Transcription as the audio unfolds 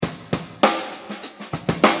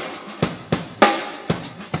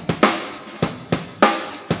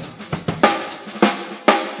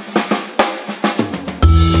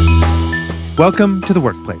Welcome to The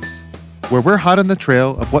Workplace, where we're hot on the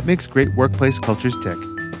trail of what makes great workplace cultures tick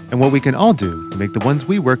and what we can all do to make the ones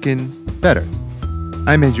we work in better.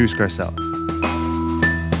 I'm Andrew Scarcella.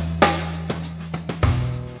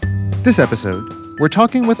 This episode, we're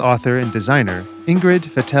talking with author and designer Ingrid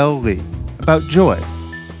Fetell Lee about joy,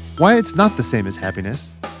 why it's not the same as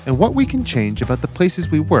happiness, and what we can change about the places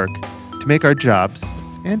we work to make our jobs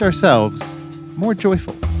and ourselves more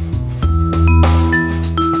joyful.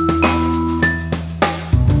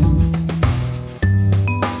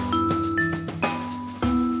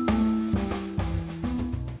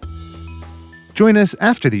 Join us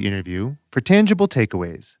after the interview for Tangible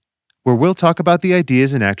Takeaways, where we'll talk about the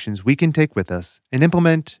ideas and actions we can take with us and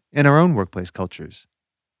implement in our own workplace cultures.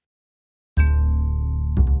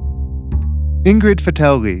 Ingrid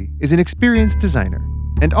Fetell Lee is an experienced designer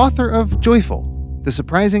and author of Joyful, The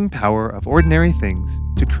Surprising Power of Ordinary Things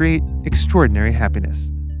to Create Extraordinary Happiness.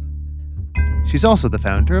 She's also the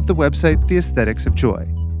founder of the website The Aesthetics of Joy,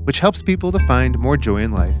 which helps people to find more joy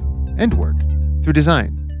in life and work through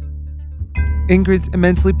design. Ingrid's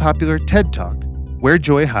immensely popular TED Talk, Where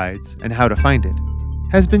Joy Hides and How to Find It,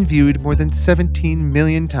 has been viewed more than 17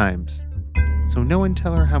 million times. So no one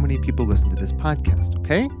tell her how many people listen to this podcast,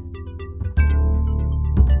 okay?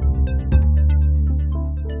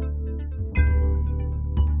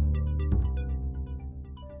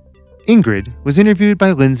 Ingrid was interviewed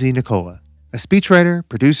by Lindsay Nicola, a speechwriter,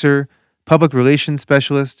 producer, public relations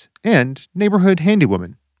specialist, and neighborhood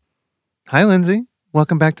handywoman. Hi, Lindsay.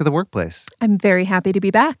 Welcome back to The Workplace. I'm very happy to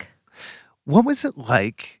be back. What was it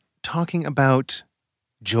like talking about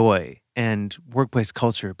joy and workplace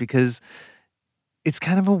culture? Because it's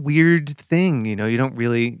kind of a weird thing,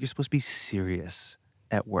 you're supposed to be serious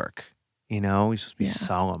at work, you're supposed to be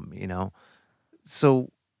solemn,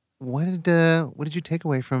 So what did you take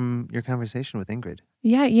away from your conversation with Ingrid?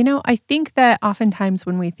 Yeah, I think that oftentimes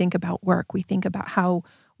when we think about work, we think about how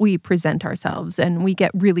we present ourselves, and we get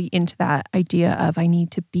really into that idea of I need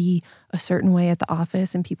to be a certain way at the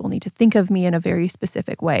office and people need to think of me in a very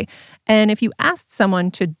specific way. And if you asked someone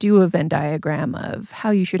to do a Venn diagram of how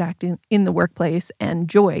you should act in the workplace and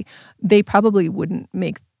joy, they probably wouldn't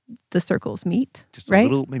make the circles meet,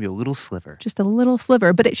 right? Maybe a little sliver. Just a little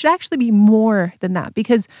sliver, but it should actually be more than that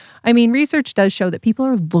because, research does show that people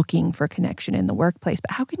are looking for connection in the workplace,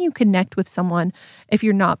 but how can you connect with someone if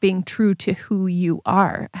you're not being true to who you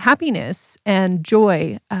are? Happiness and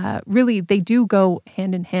joy, really, they do go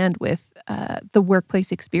hand in hand with the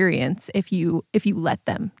workplace experience if you let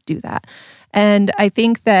them do that. And I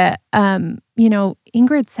think that,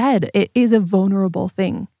 Ingrid said it is a vulnerable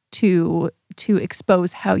thing to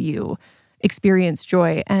expose how you experience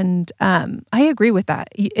joy. And I agree with that.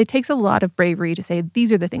 It takes a lot of bravery to say,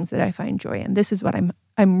 these are the things that I find joy in. This is what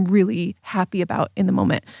I'm really happy about in the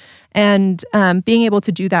moment. And being able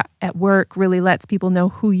to do that at work really lets people know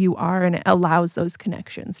who you are, and it allows those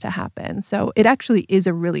connections to happen. So it actually is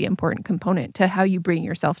a really important component to how you bring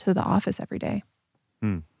yourself to the office every day.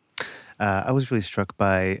 I was really struck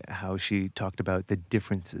by how she talked about the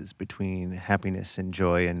differences between happiness and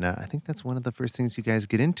joy, and I think that's one of the first things you guys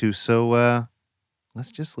get into, so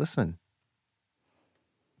let's just listen.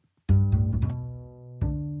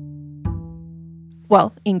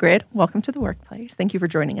 Well, Ingrid, welcome to The Workplace. Thank you for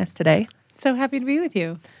joining us today. So happy to be with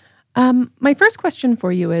you. My first question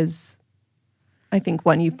for you is, I think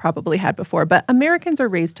one you've probably had before, but Americans are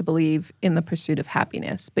raised to believe in the pursuit of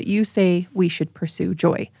happiness, but you say we should pursue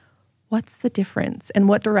joy. What's the difference, and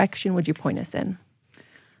what direction would you point us in?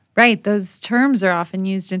 Right. Those terms are often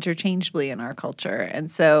used interchangeably in our culture.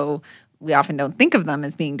 And so we often don't think of them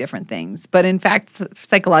as being different things. But in fact,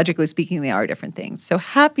 psychologically speaking, they are different things. So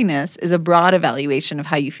happiness is a broad evaluation of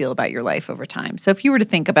how you feel about your life over time. So if you were to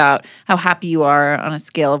think about how happy you are on a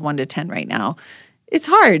scale of 1 to 10 right now, it's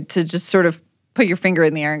hard to just sort of put your finger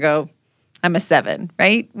in the air and go, I'm a 7,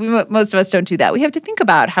 right? Most of us don't do that. We have to think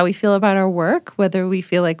about how we feel about our work, whether we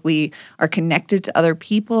feel like we are connected to other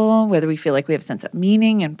people, whether we feel like we have a sense of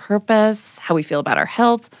meaning and purpose, how we feel about our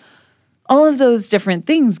health. All of those different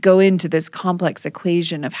things go into this complex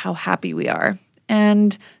equation of how happy we are.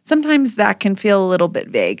 And sometimes that can feel a little bit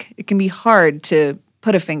vague. It can be hard to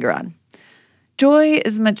put a finger on. Joy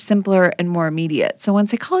is much simpler and more immediate. So when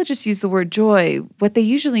psychologists use the word joy, what they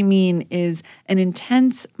usually mean is an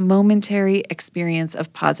intense, momentary experience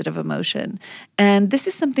of positive emotion. And this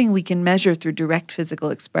is something we can measure through direct physical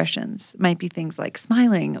expressions. It might be things like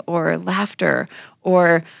smiling or laughter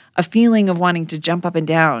or a feeling of wanting to jump up and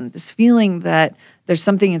down, this feeling that there's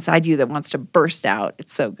something inside you that wants to burst out.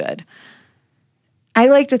 It's so good. I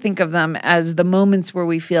like to think of them as the moments where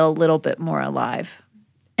we feel a little bit more alive.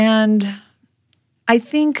 And I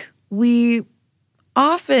think we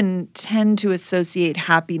often tend to associate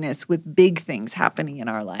happiness with big things happening in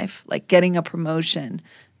our life, like getting a promotion,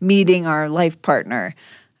 meeting our life partner,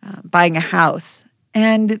 buying a house.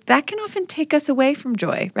 And that can often take us away from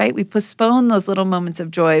joy, right? We postpone those little moments of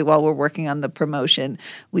joy while we're working on the promotion.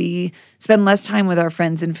 We spend less time with our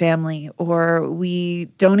friends and family, or we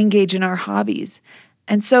don't engage in our hobbies.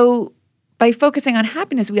 And so by focusing on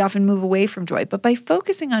happiness, we often move away from joy. But by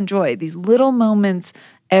focusing on joy, these little moments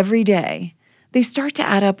every day, they start to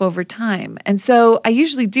add up over time. And so I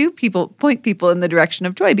usually do point people in the direction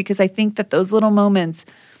of joy, because I think that those little moments,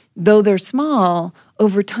 though they're small,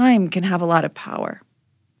 over time can have a lot of power.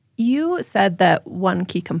 You said that one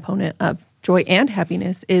key component of joy and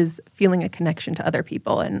happiness is feeling a connection to other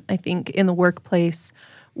people. And I think in the workplace,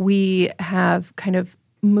 we have kind of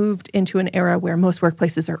moved into an era where most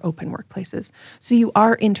workplaces are open workplaces. So you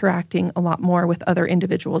are interacting a lot more with other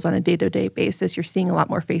individuals on a day-to-day basis. You're seeing a lot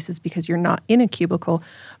more faces because you're not in a cubicle.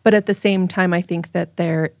 But at the same time, I think that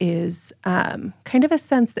there is kind of a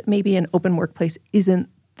sense that maybe an open workplace isn't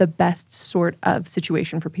the best sort of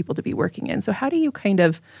situation for people to be working in. So how do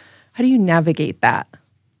you navigate that?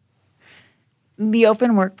 The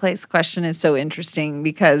open workplace question is so interesting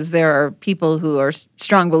because there are people who are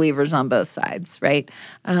strong believers on both sides, right?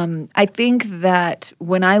 I think that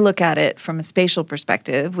when I look at it from a spatial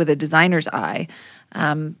perspective with a designer's eye,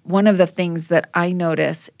 one of the things that I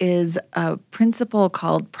notice is a principle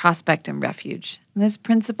called prospect and refuge. And this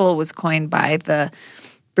principle was coined by the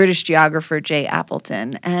British geographer J.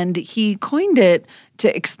 Appleton, and he coined it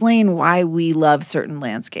to explain why we love certain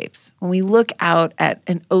landscapes. When we look out at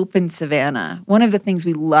an open savanna, one of the things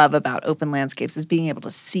we love about open landscapes is being able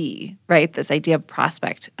to see, right? This idea of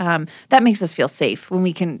prospect. That makes us feel safe when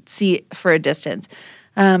we can see for a distance.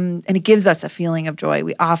 And it gives us a feeling of joy.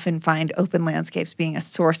 We often find open landscapes being a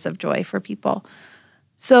source of joy for people.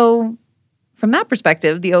 So from that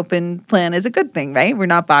perspective, the open plan is a good thing, right? We're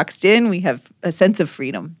not boxed in. We have a sense of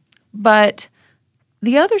freedom. But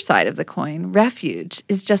the other side of the coin, refuge,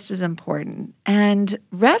 is just as important. And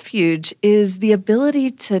refuge is the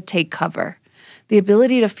ability to take cover, the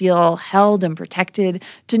ability to feel held and protected,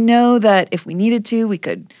 to know that if we needed to, we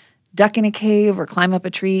could duck in a cave or climb up a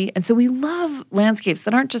tree. And so we love landscapes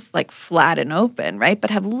that aren't just like flat and open, right?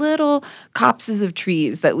 But have little copses of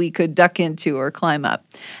trees that we could duck into or climb up.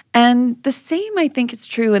 And the same, I think, is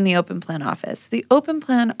true in the open plan office. The open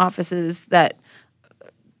plan offices that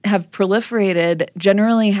have proliferated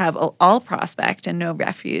generally have all prospect and no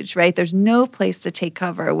refuge, right? There's no place to take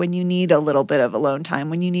cover when you need a little bit of alone time,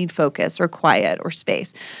 when you need focus or quiet or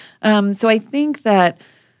space. So I think that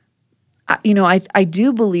I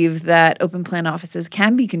do believe that open plan offices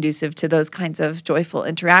can be conducive to those kinds of joyful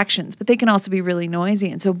interactions, but they can also be really noisy.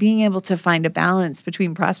 And so being able to find a balance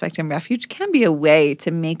between prospect and refuge can be a way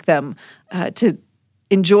to make them, to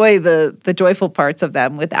enjoy the joyful parts of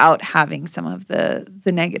them without having some of the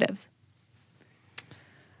negatives.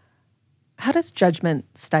 How does judgment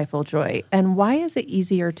stifle joy? And why is it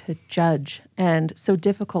easier to judge and so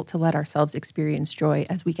difficult to let ourselves experience joy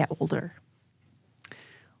as we get older?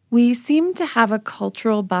 We seem to have a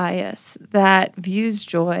cultural bias that views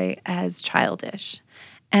joy as childish.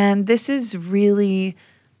 And this is really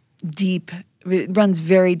deep. It runs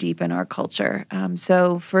very deep in our culture.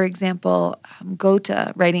 So, for example,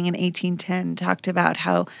 Goethe, writing in 1810, talked about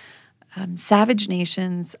how savage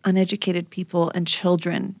nations, uneducated people, and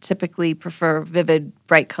children typically prefer vivid,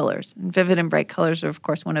 bright colors. And vivid and bright colors are, of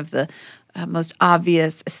course, one of the most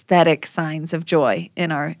obvious aesthetic signs of joy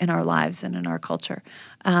in our lives and in our culture.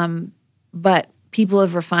 But people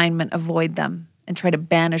of refinement avoid them and try to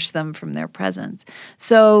banish them from their presence.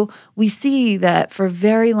 So we see that for a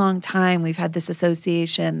very long time, we've had this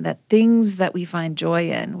association that things that we find joy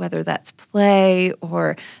in, whether that's play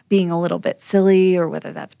or being a little bit silly or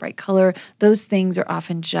whether that's bright color, those things are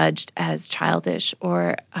often judged as childish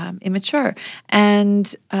or immature.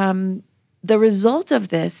 And the result of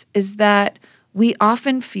this is that we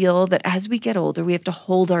often feel that as we get older, we have to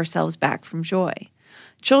hold ourselves back from joy.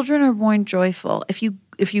 Children are born joyful. If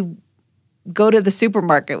you go to the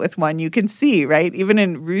supermarket with one, you can see, right? Even a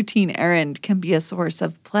routine errand can be a source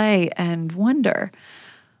of play and wonder.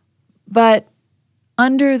 But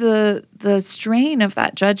under the strain of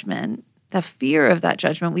that judgment, the fear of that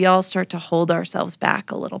judgment, we all start to hold ourselves back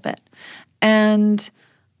a little bit. And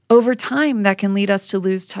over time, that can lead us to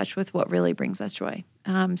lose touch with what really brings us joy.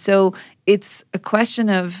 So it's a question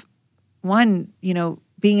of, one,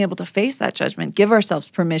 being able to face that judgment, give ourselves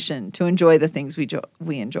permission to enjoy the things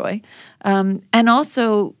we enjoy, and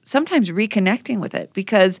also sometimes reconnecting with it,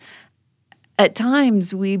 because at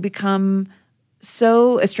times we become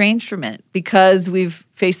so estranged from it because we've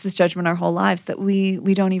faced this judgment our whole lives that we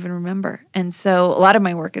don't even remember. And so a lot of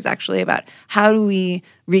my work is actually about how do we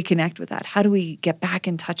reconnect with that? How do we get back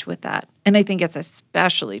in touch with that? And I think it's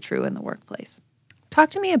especially true in the workplace. Talk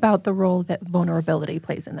to me about the role that vulnerability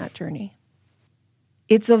plays in that journey.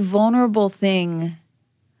 It's a vulnerable thing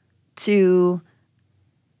to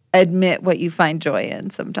admit what you find joy in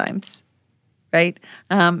sometimes. Right?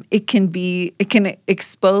 It can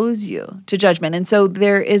expose you to judgment. And so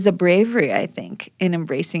there is a bravery, I think, in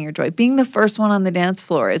embracing your joy. Being the first one on the dance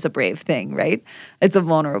floor is a brave thing, right? It's a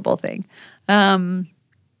vulnerable thing.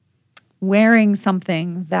 Wearing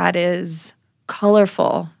something that is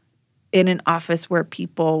colorful in an office where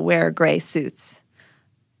people wear gray suits,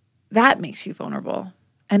 that makes you vulnerable.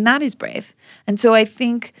 And that is brave. And so I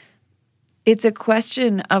think it's a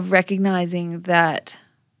question of recognizing that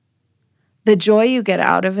the joy you get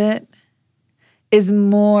out of it is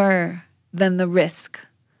more than the risk.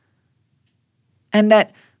 And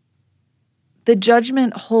that the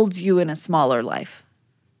judgment holds you in a smaller life.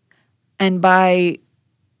 And by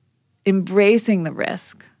embracing the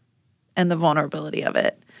risk and the vulnerability of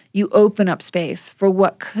it, you open up space for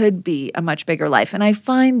what could be a much bigger life. And I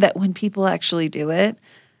find that when people actually do it,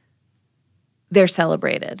 they're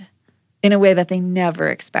celebrated in a way that they never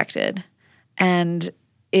expected. And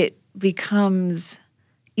it becomes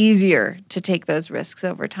easier to take those risks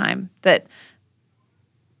over time. That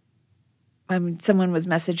someone was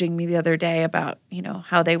messaging me the other day about,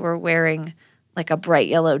 how they were wearing like a bright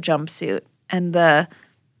yellow jumpsuit, and the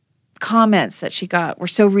comments that she got were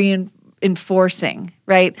so reinforcing,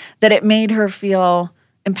 right? That it made her feel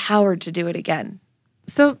empowered to do it again.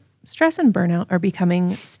 So stress and burnout are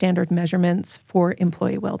becoming standard measurements for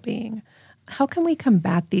employee well-being. How can we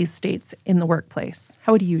combat these states in the workplace?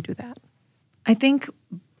 How do you do that? I think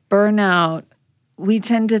burnout, we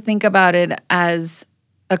tend to think about it as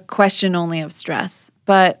a question only of stress.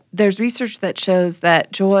 But there's research that shows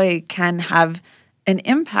that joy can have an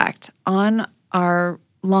impact on our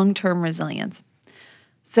long-term resilience.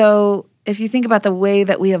 So if you think about the way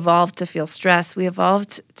that we evolved to feel stress, we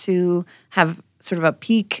evolved to have sort of a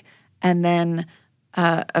peak and then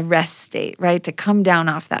a rest state, right? To come down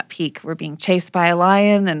off that peak. We're being chased by a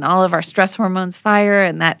lion and all of our stress hormones fire,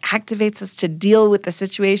 and that activates us to deal with the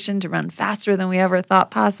situation, to run faster than we ever thought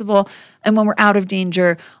possible. And when we're out of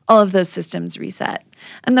danger, all of those systems reset.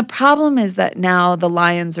 And the problem is that now the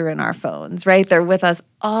lions are in our phones, right? They're with us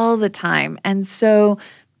all the time. And so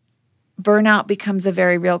burnout becomes a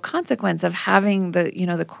very real consequence of having the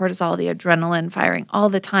cortisol, the adrenaline firing all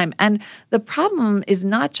the time. And the problem is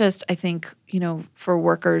not just, I think, for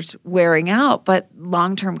workers wearing out, but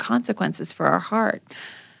long-term consequences for our heart.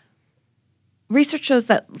 Research shows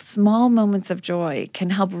that small moments of joy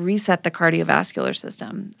can help reset the cardiovascular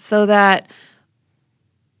system so that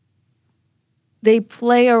they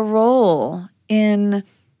play a role in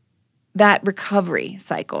that recovery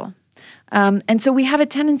cycle. And so we have a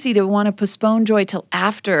tendency to want to postpone joy till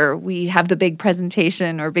after we have the big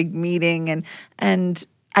presentation or big meeting. And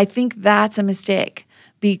I think that's a mistake,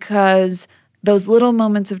 because those little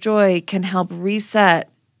moments of joy can help reset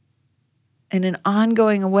in an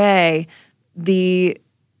ongoing way the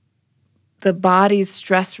body's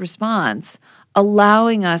stress response,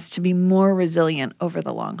 allowing us to be more resilient over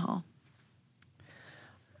the long haul.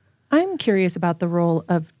 I'm curious about the role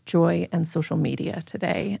of joy and social media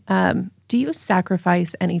today. Do you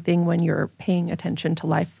sacrifice anything when you're paying attention to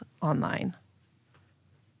life online?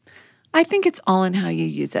 I think it's all in how you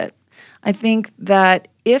use it. I think that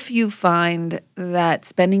if you find that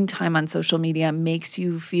spending time on social media makes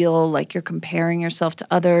you feel like you're comparing yourself to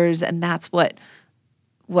others, and that's what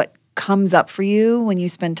comes up for you when you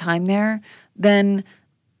spend time there, then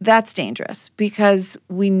that's dangerous, because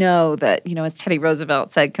we know that, as Teddy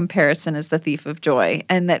Roosevelt said, comparison is the thief of joy.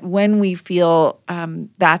 And that when we feel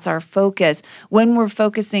that's our focus, when we're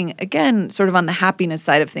focusing, again, sort of on the happiness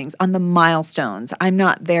side of things, on the milestones, I'm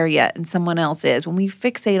not there yet and someone else is, when we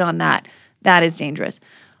fixate on that, that is dangerous.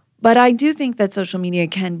 But I do think that social media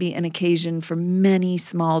can be an occasion for many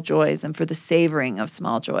small joys and for the savoring of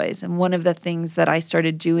small joys. And one of the things that I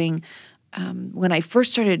started doing when I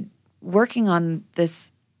first started working on this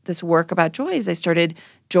work about joys, I started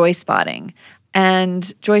joy spotting.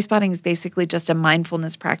 And joy spotting is basically just a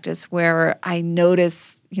mindfulness practice where I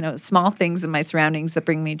notice, small things in my surroundings that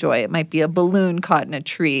bring me joy. It might be a balloon caught in a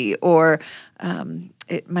tree, or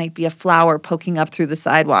it might be a flower poking up through the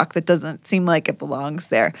sidewalk that doesn't seem like it belongs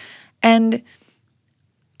there. And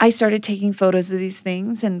I started taking photos of these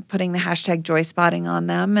things and putting the hashtag joy spotting on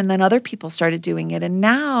them. And then other people started doing it. And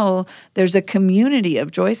now there's a community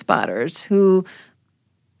of joy spotters who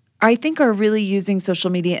I think are really using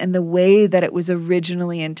social media in the way that it was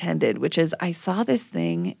originally intended, which is I saw this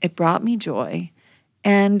thing, it brought me joy,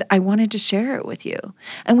 and I wanted to share it with you.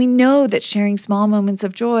 And we know that sharing small moments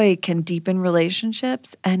of joy can deepen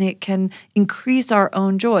relationships and it can increase our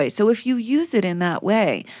own joy. So if you use it in that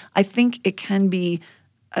way, I think it can be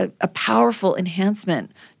a powerful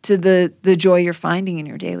enhancement to the joy you're finding in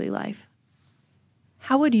your daily life.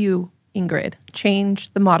 How would you, Ingrid,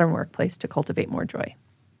 change the modern workplace to cultivate more joy?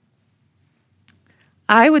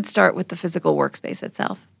 I would start with the physical workspace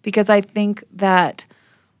itself, because I think that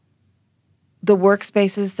the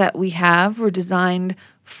workspaces that we have were designed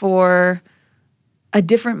for a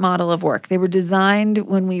different model of work. They were designed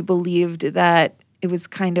when we believed that it was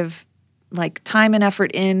kind of like time and effort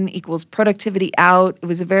in equals productivity out. It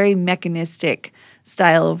was a very mechanistic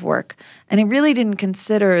style of work. And it really didn't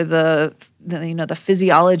consider the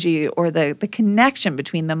physiology or the connection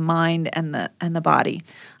between the mind and the body.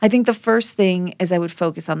 I think the first thing is I would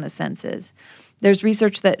focus on the senses. There's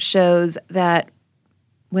research that shows that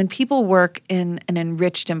when people work in an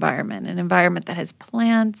enriched environment, an environment that has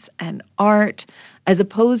plants and art, as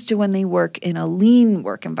opposed to when they work in a lean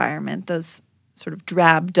work environment, those sort of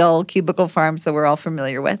drab, dull cubicle farms that we're all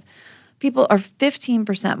familiar with, people are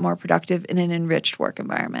 15% more productive in an enriched work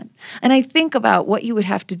environment. And I think about what you would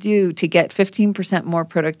have to do to get 15% more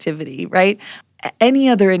productivity, right? Any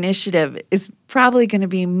other initiative is probably going to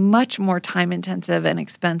be much more time intensive and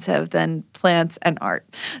expensive than plants and art.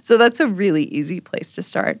 So that's a really easy place to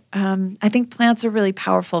start. I think plants are really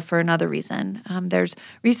powerful for another reason. There's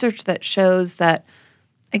research that shows that,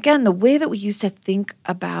 again, the way that we used to think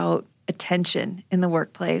about attention in the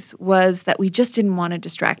workplace was that we just didn't want to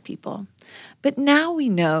distract people. But now we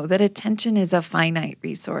know that attention is a finite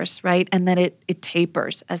resource, right? And that it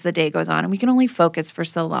tapers as the day goes on, and we can only focus for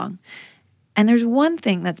so long. And there's one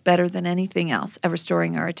thing that's better than anything else at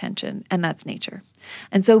restoring our attention, and that's nature.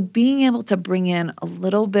 And so being able to bring in a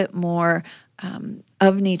little bit more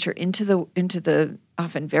of nature into the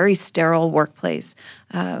often very sterile workplace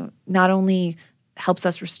not only helps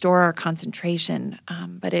us restore our concentration,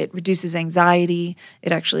 but it reduces anxiety.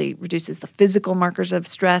 It actually reduces the physical markers of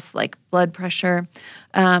stress like blood pressure,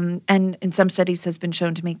 and in some studies has been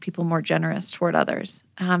shown to make people more generous toward others.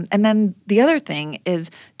 And then the other thing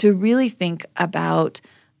is to really think about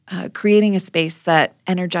creating a space that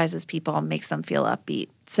energizes people and makes them feel upbeat.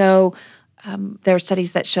 So there are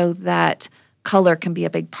studies that show that color can be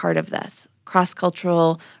a big part of this.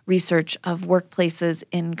 Cross-cultural research of workplaces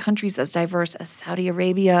in countries as diverse as Saudi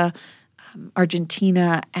Arabia,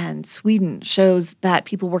 Argentina, and Sweden shows that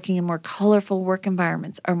people working in more colorful work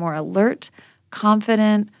environments are more alert,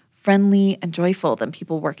 confident, friendly, and joyful than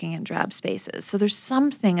people working in drab spaces. So there's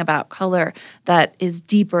something about color that is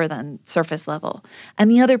deeper than surface level.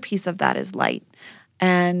 And the other piece of that is light.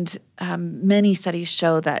 And many studies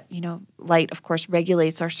show that, light, of course,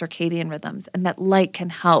 regulates our circadian rhythms, and that light can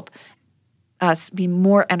help us be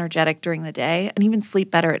more energetic during the day and even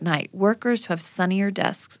sleep better at night. Workers who have sunnier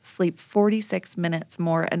desks sleep 46 minutes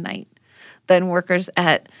more a night than workers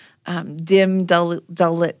at dim,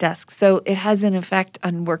 dull-lit desks. So it has an effect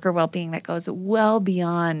on worker well-being that goes well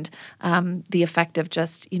beyond the effect of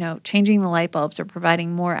just, changing the light bulbs or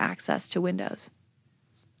providing more access to windows.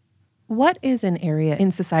 What is an area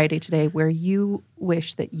in society today where you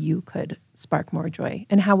wish that you could spark more joy,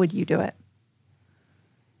 and how would you do it?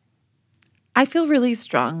 I feel really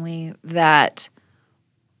strongly that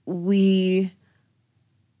we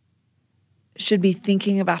should be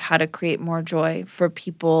thinking about how to create more joy for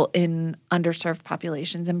people in underserved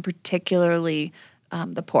populations, and particularly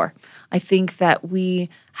the poor. I think that we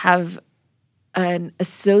have an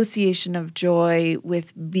association of joy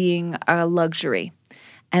with being a luxury,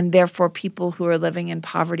 and therefore people who are living in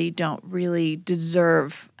poverty don't really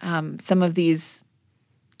deserve some of these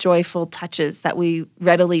joyful touches that we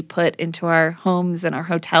readily put into our homes and our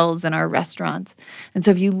hotels and our restaurants. And so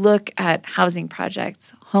if you look at housing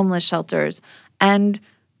projects, homeless shelters, and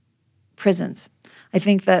prisons, I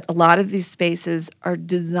think that a lot of these spaces are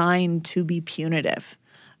designed to be punitive.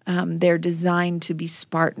 They're designed to be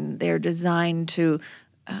Spartan. They're designed to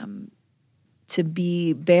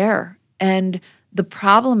be bare. And the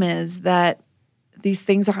problem is that these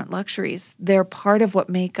things aren't luxuries. They're part of what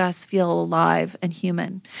make us feel alive and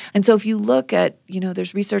human. And so if you look at,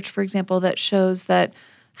 there's research, for example, that shows that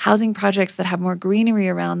housing projects that have more greenery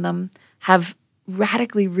around them have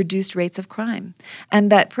radically reduced rates of crime.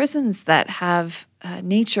 And that prisons that have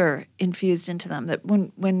nature infused into them, that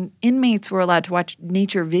when inmates were allowed to watch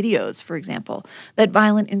nature videos, for example, that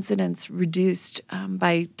violent incidents reduced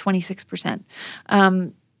by 26%.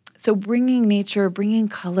 So bringing nature, bringing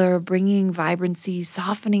color, bringing vibrancy,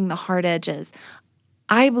 softening the hard edges,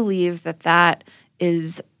 I believe that that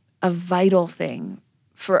is a vital thing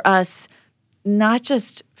for us, not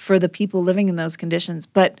just for the people living in those conditions,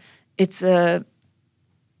 but it's the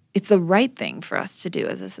right thing for us to do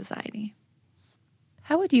as a society.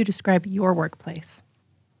 How would you describe your workplace?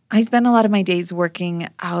 I spend a lot of my days working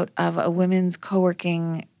out of a women's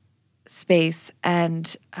co-working space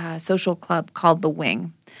and social club called The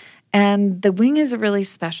Wing. And The Wing is a really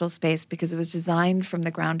special space because it was designed from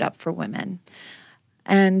the ground up for women.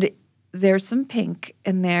 And there's some pink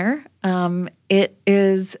in there. It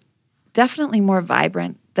is definitely more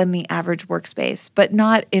vibrant than the average workspace, but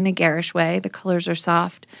not in a garish way. The colors are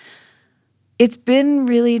soft. It's been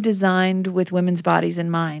really designed with women's bodies in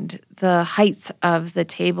mind. The heights of the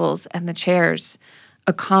tables and the chairs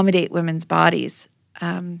accommodate women's bodies.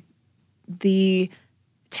 The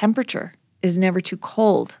temperature is never too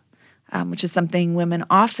cold, which is something women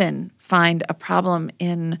often find a problem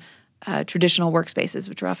in traditional workspaces,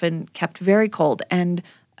 which are often kept very cold, and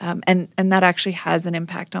that actually has an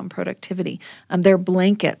impact on productivity. There are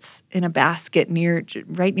blankets in a basket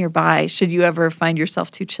right nearby, should you ever find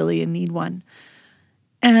yourself too chilly and need one.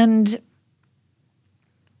 And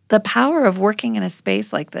the power of working in a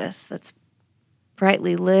space like this that's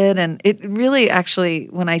brightly lit, and it really actually,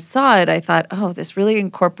 when I saw it, I thought, oh, this really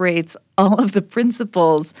incorporates all of the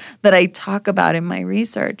principles that I talk about in my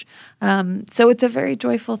research. So it's a very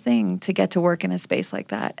joyful thing to get to work in a space like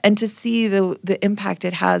that and to see the impact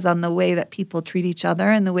it has on the way that people treat each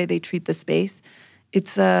other and the way they treat the space.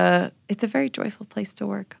 It's a very joyful place to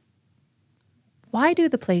work. Why do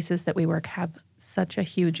the places that we work have such a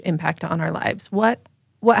huge impact on our lives? What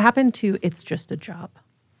happened to it's just a job?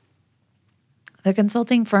 The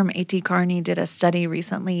consulting firm A.T. Kearney did a study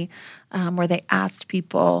recently where they asked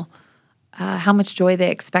people how much joy they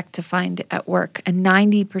expect to find at work. And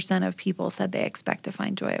 90% of people said they expect to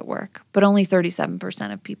find joy at work, but only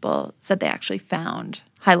 37% of people said they actually found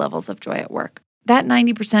high levels of joy at work. That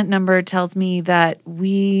 90% number tells me that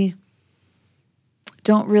we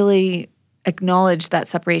don't really acknowledge that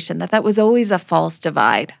separation, that was always a false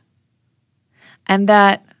divide. And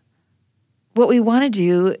that what we want to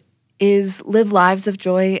do is live lives of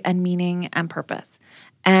joy and meaning and purpose.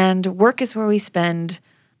 And work is where we spend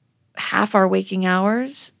half our waking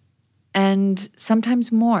hours and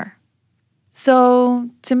sometimes more. So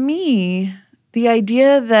to me, the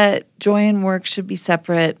idea that joy and work should be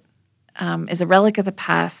separate is a relic of the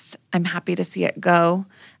past. I'm happy to see it go.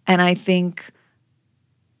 And I think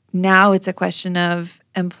now it's a question of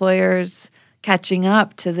employers catching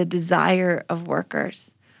up to the desire of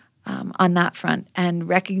workers on that front and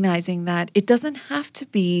recognizing that it doesn't have to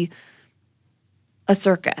be a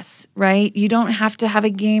circus, right? You don't have to have a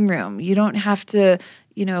game room. You don't have to,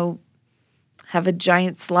 have a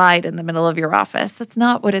giant slide in the middle of your office. That's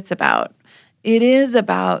not what it's about. It is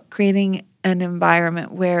about creating an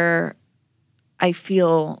environment where I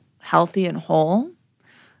feel healthy and whole.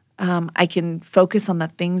 I can focus on the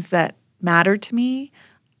things that matter to me.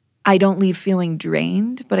 I don't leave feeling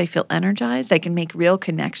drained, but I feel energized. I can make real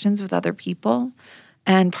connections with other people.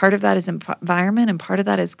 And part of that is environment, and part of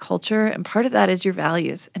that is culture, and part of that is your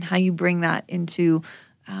values and how you bring that into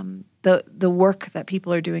the work that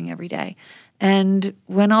people are doing every day. And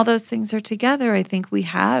when all those things are together, I think we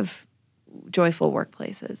have joyful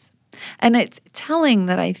workplaces. And it's telling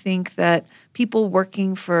that I think that people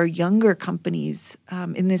working for younger companies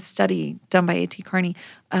in this study done by A.T. Kearney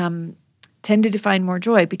tended to find more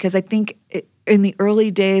joy, because I think in the early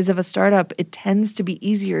days of a startup, it tends to be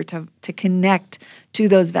easier to connect to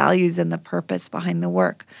those values and the purpose behind the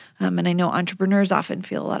work. And I know entrepreneurs often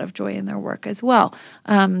feel a lot of joy in their work as well.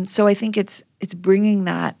 So I think it's bringing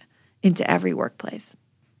that into every workplace.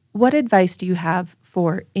 What advice do you have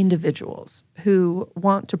for individuals who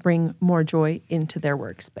want to bring more joy into their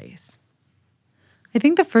workspace? I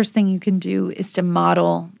think the first thing you can do is to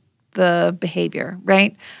model the behavior,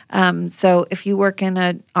 right? So if you work in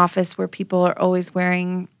an office where people are always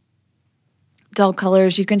wearing dull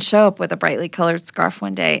colors, you can show up with a brightly colored scarf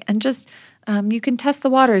one day and just you can test the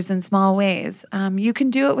waters in small ways. You can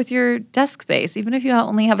do it with your desk space, even if you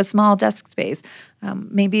only have a small desk space.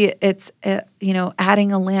 Maybe it's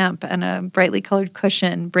adding a lamp and a brightly colored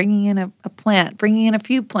cushion, bringing in a plant, bringing in a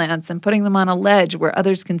few plants and putting them on a ledge where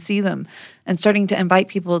others can see them, and starting to invite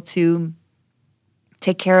people to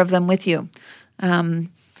take care of them with you.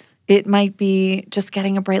 It might be just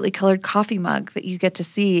getting a brightly colored coffee mug that you get to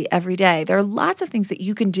see every day. There are lots of things that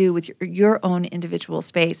you can do with your own individual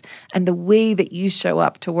space, and the way that you show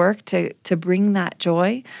up to work to bring that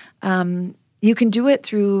joy You can do it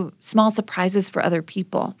through small surprises for other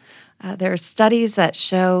people. There are studies that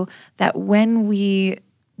show that when we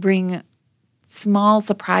bring small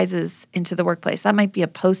surprises into the workplace. That might be a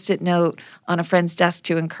Post-it note on a friend's desk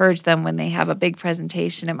to encourage them when they have a big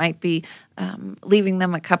presentation. It might be leaving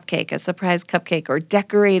them a cupcake, a surprise cupcake, or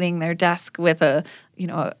decorating their desk with a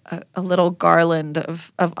little garland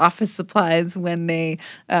of office supplies when they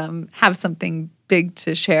have something big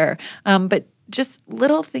to share. But just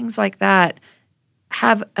little things like that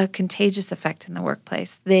have a contagious effect in the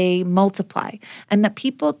workplace. They multiply, and that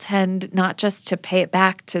people tend not just to pay it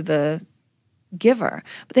back to the giver,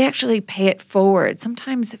 but they actually pay it forward,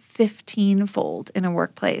 sometimes 15-fold in a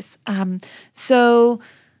workplace. So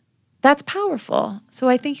that's powerful. So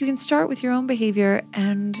I think you can start with your own behavior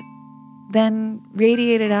and then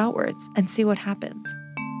radiate it outwards and see what happens.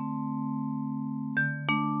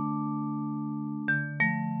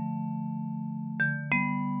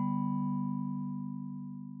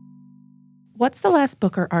 What's the last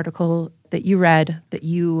book or article that you read that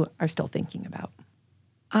you are still thinking about?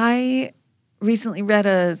 I recently read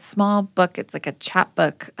a small book. It's like a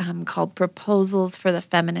chapbook called Proposals for the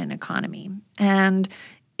Feminine Economy. And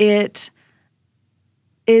it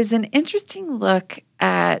is an interesting look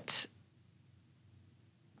at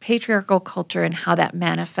patriarchal culture and how that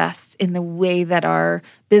manifests in the way that our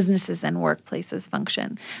businesses and workplaces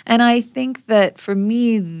function. And I think that for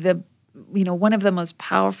me, one of the most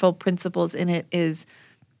powerful principles in it is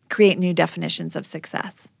create new definitions of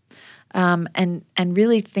success, and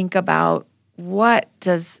really think about, what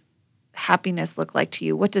does happiness look like to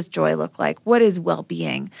you? What does joy look like? What is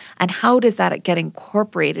well-being? And how does that get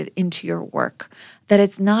incorporated into your work? That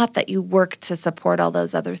it's not that you work to support all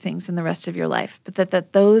those other things in the rest of your life, but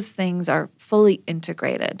that those things are fully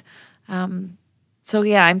integrated. So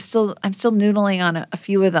yeah, I'm still noodling on a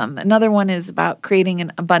few of them. Another one is about creating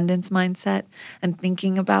an abundance mindset and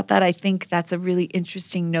thinking about that. I think that's a really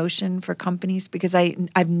interesting notion for companies, because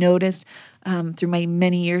I've noticed through my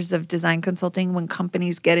many years of design consulting, when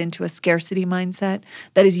companies get into a scarcity mindset,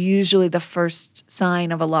 that is usually the first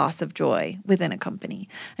sign of a loss of joy within a company.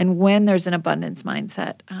 And when there's an abundance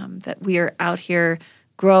mindset, that we are out here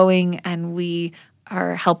growing and we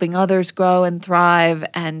are helping others grow and thrive,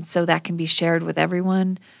 and so that can be shared with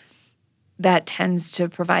everyone, that tends to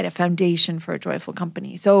provide a foundation for a joyful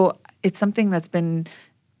company. So it's something that's been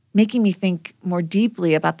making me think more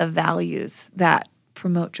deeply about the values that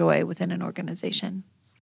promote joy within an organization.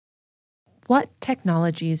 What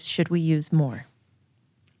technologies should we use more?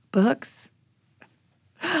 Books.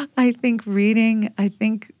 I think reading. I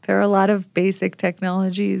think there are a lot of basic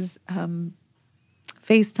technologies,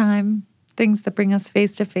 FaceTime, things that bring us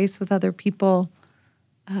face to face with other people,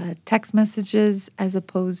 text messages as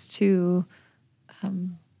opposed to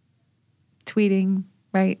tweeting,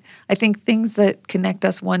 right? I think things that connect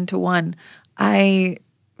us one to one. I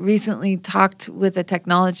recently talked with a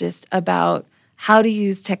technologist about how to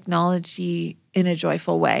use technology in a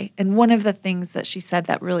joyful way. And one of the things that she said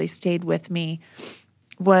that really stayed with me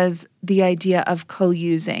was the idea of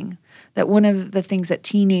co-using. That one of the things that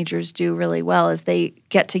teenagers do really well is they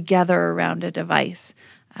get together around a device.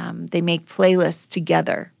 They make playlists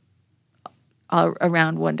together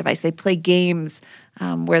around one device. They play games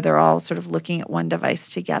where they're all sort of looking at one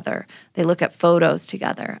device together. They look at photos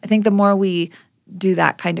together. I think the more we do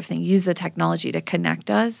that kind of thing, use the technology to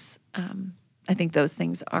connect us, I think those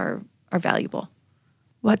things are valuable.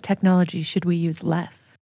 What technology should we use less?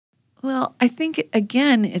 Well, I think,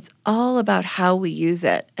 again, it's all about how we use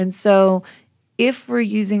it. And so if we're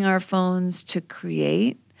using our phones to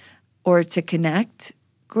create or to connect,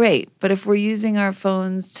 great. But if we're using our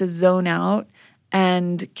phones to zone out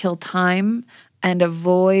and kill time and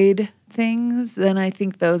avoid things, then I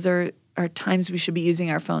think those are times we should be using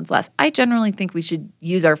our phones less. I generally think we should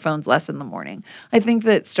use our phones less in the morning. I think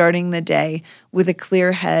that starting the day with a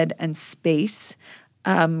clear head and space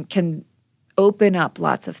can open up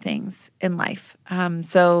lots of things in life.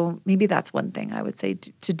 So maybe that's one thing I would say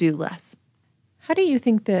to do less. How do you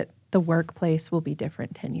think that the workplace will be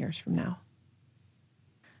different 10 years from now?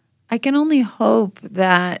 I can only hope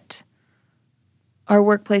that our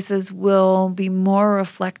workplaces will be more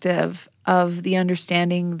reflective of the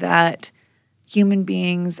understanding that human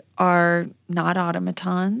beings are not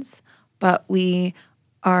automatons, but we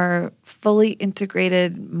are fully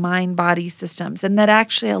integrated mind-body systems, and that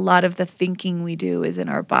actually a lot of the thinking we do is in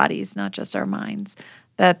our bodies, not just our minds,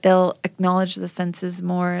 that they'll acknowledge the senses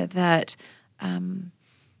more, that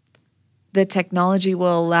the technology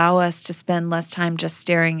will allow us to spend less time just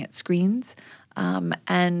staring at screens,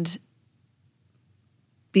 and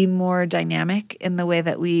be more dynamic in the way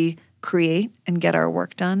that we create and get our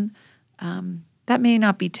work done. That may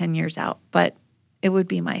not be 10 years out, but it would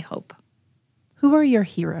be my hope. Who are your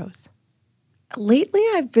heroes? Lately,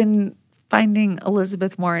 I've been finding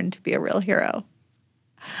Elizabeth Warren to be a real hero.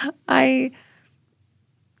 I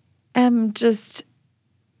am just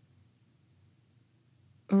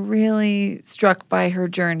really struck by her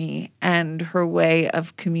journey and her way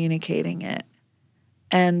of communicating it,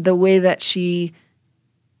 and the way that she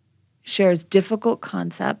shares difficult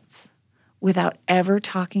concepts without ever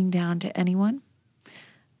talking down to anyone,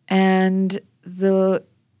 and the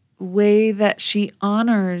way that she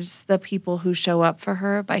honors the people who show up for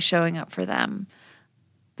her by showing up for them.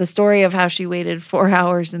 The story of how she waited 4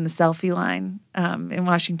 hours in the selfie line in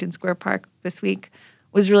Washington Square Park this week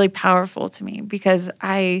was really powerful to me, because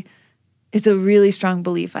it's a really strong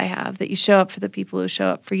belief I have that you show up for the people who show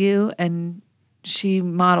up for you, and she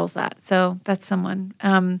models that. So that's someone.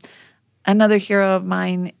 Another hero of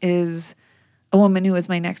mine is a woman who was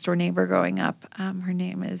my next door neighbor growing up. Her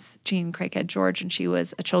name is Jean Craighead George, and she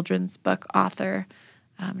was a children's book author.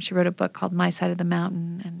 She wrote a book called My Side of the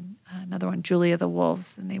Mountain, and another one, Julia the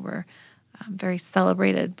Wolves, and they were very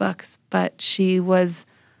celebrated books. But she was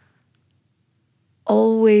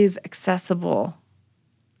always accessible.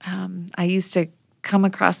 I used to come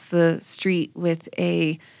across the street with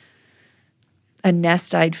a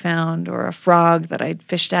nest I'd found or a frog that I'd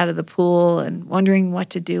fished out of the pool and wondering what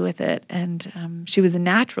to do with it. And she was a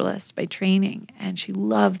naturalist by training, and she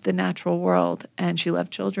loved the natural world, and she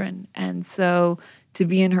loved children. And so to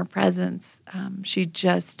be in her presence, she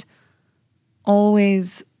just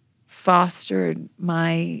always fostered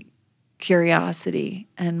my curiosity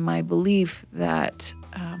and my belief that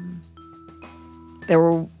there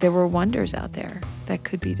were wonders out there that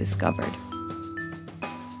could be discovered.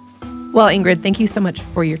 Well, Ingrid, thank you so much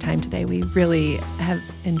for your time today. We really have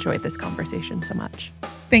enjoyed this conversation so much.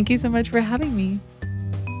 Thank you so much for having me.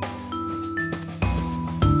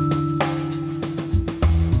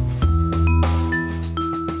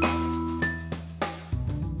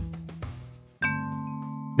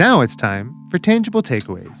 Now it's time for Tangible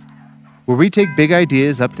Takeaways, where we take big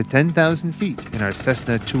ideas up to 10,000 feet in our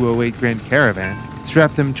Cessna 208 Grand Caravan,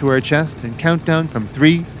 strap them to our chest, and count down from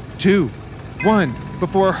 3, 2, 1,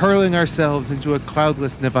 before hurling ourselves into a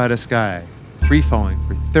cloudless Nevada sky, free-falling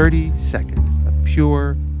for 30 seconds of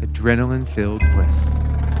pure, adrenaline-filled bliss.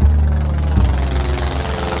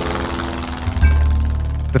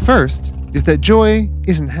 The first is that joy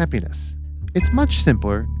isn't happiness. It's much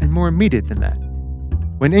simpler and more immediate than that.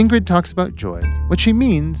 When Ingrid talks about joy, what she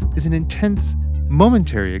means is an intense,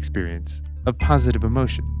 momentary experience of positive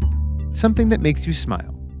emotion. Something that makes you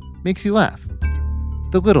smile, makes you laugh.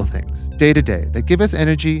 The little things, day to day, that give us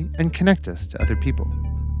energy and connect us to other people.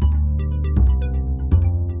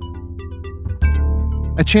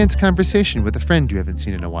 A chance conversation with a friend you haven't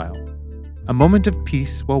seen in a while. A moment of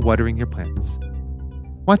peace while watering your plants.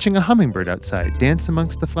 Watching a hummingbird outside dance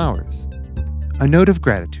amongst the flowers. A note of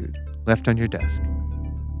gratitude left on your desk.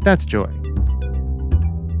 That's joy.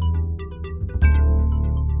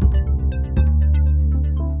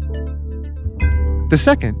 The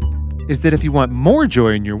second is that if you want more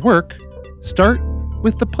joy in your work, start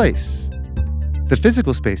with the place. The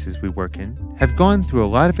physical spaces we work in have gone through a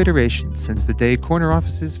lot of iterations since the day corner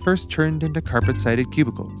offices first turned into carpet-sided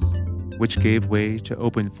cubicles, which gave way to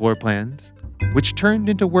open floor plans, which turned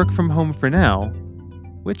into work from home for now,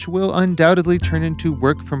 which will undoubtedly turn into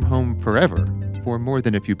work from home forever for more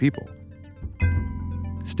than a few people.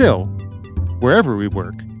 Still, wherever we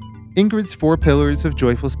work, Ingrid's 4 pillars of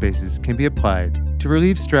joyful spaces can be applied to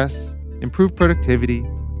relieve stress, improve productivity,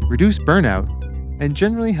 reduce burnout, and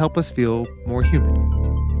generally help us feel more human.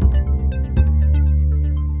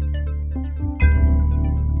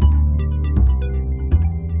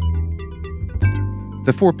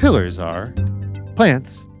 The 4 pillars are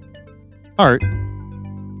plants, art,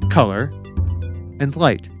 color, and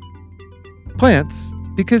light. Plants,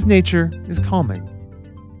 because nature is calming.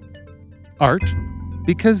 Art,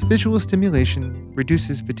 because visual stimulation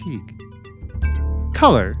reduces fatigue.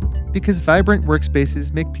 Color, because vibrant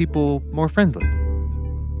workspaces make people more friendly.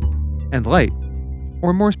 And light,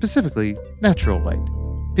 or more specifically, natural light,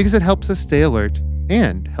 because it helps us stay alert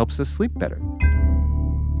and helps us sleep better.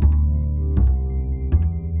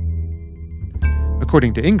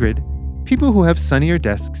 According to Ingrid, people who have sunnier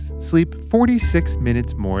desks sleep 46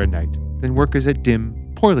 minutes more a night than workers at dim,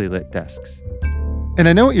 poorly lit desks. And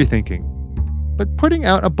I know what you're thinking, but putting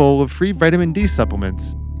out a bowl of free vitamin D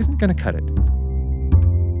supplements isn't going to cut it.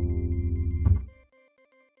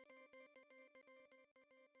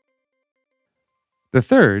 The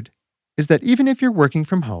third is that even if you're working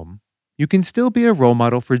from home, you can still be a role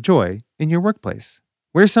model for joy in your workplace.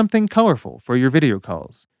 Wear something colorful for your video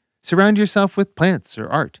calls. Surround yourself with plants or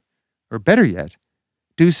art. Or better yet,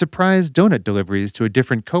 do surprise donut deliveries to a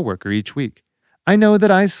different coworker each week. I know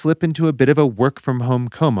that I slip into a bit of a work-from-home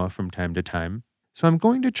coma from time to time, so I'm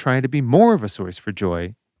going to try to be more of a source for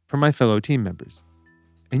joy for my fellow team members.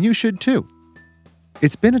 And you should too.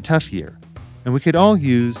 It's been a tough year, and we could all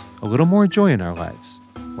use a little more joy in our lives,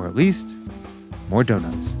 or at least more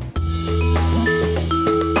donuts.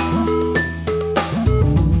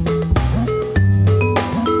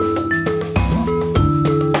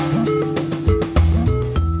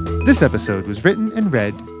 This episode was written and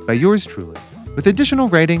read by yours truly, with additional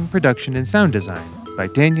writing, production, and sound design by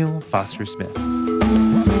Daniel Foster Smith.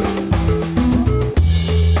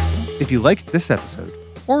 If you liked this episode,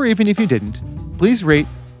 or even if you didn't, please rate,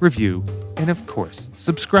 review, and of course,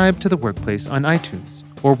 subscribe to The Workplace on iTunes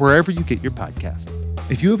or wherever you get your podcasts.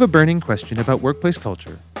 If you have a burning question about workplace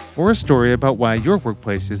culture, or a story about why your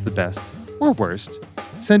workplace is the best or worst,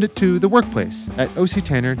 send it to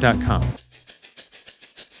theworkplace@octanner.com.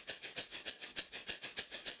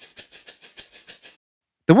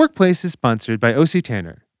 The Workplace is sponsored by OC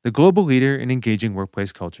Tanner, the global leader in engaging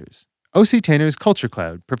workplace cultures. OC Tanner's Culture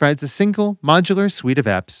Cloud provides a single, modular suite of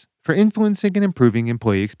apps for influencing and improving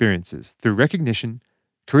employee experiences through recognition,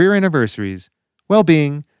 career anniversaries,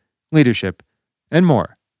 well-being, leadership, and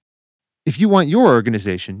more. If you want your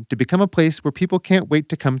organization to become a place where people can't wait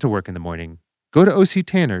to come to work in the morning, go to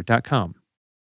octanner.com.